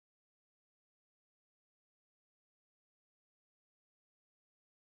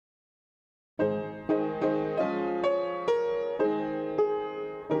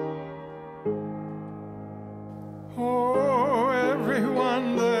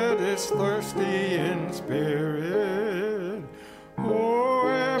is thirsty in spirit. Oh,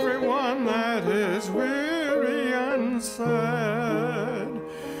 everyone that is weary and sad,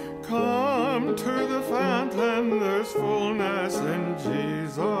 come to the fountain, there's fullness in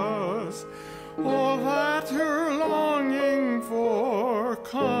Jesus. All that you're longing for,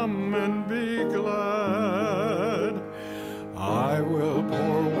 come and be glad. I will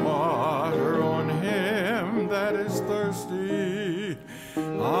pour water on him that is thirsty.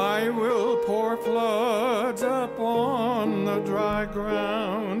 I will pour floods upon the dry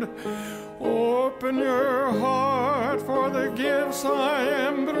ground. Open your heart for the gifts I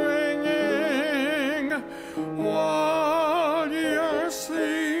am bringing. While ye are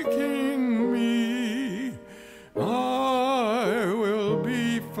seeking me, I will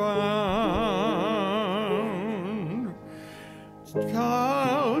be found.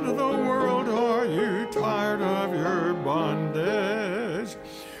 Child of the world, are you tired of your bondage?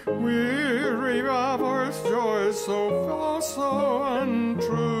 Weary of earth's joys, so false, so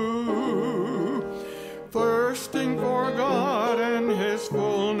untrue. Thirsting for God and his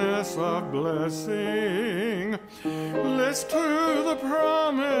fullness of blessing. Listen to the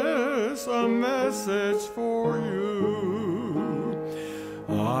promise, a message for you.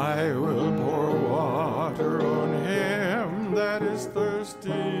 I will pour water on him that is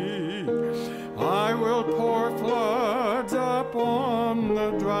thirsty. I will pour floods upon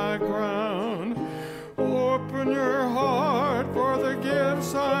the dry ground. Open your heart for the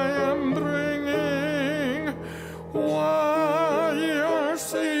gifts I am bringing. While ye are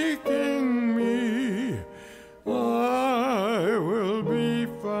seeking me, I will be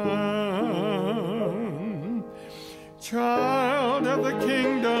found. Child of the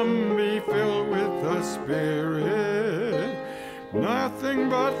kingdom, be filled with the Spirit. Nothing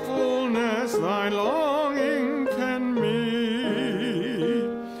but fullness thy longing can meet.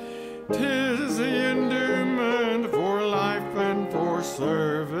 'Tis the endowment for life and for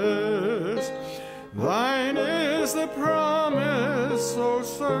service. Thine is the promise, so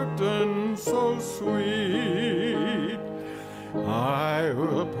certain, so sweet. I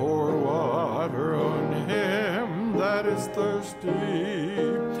will pour water on him that is thirsty.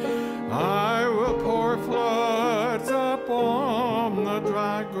 I will pour floods upon the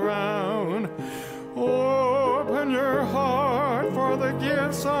dry ground. Open your heart for the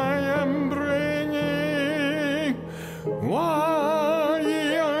gifts I am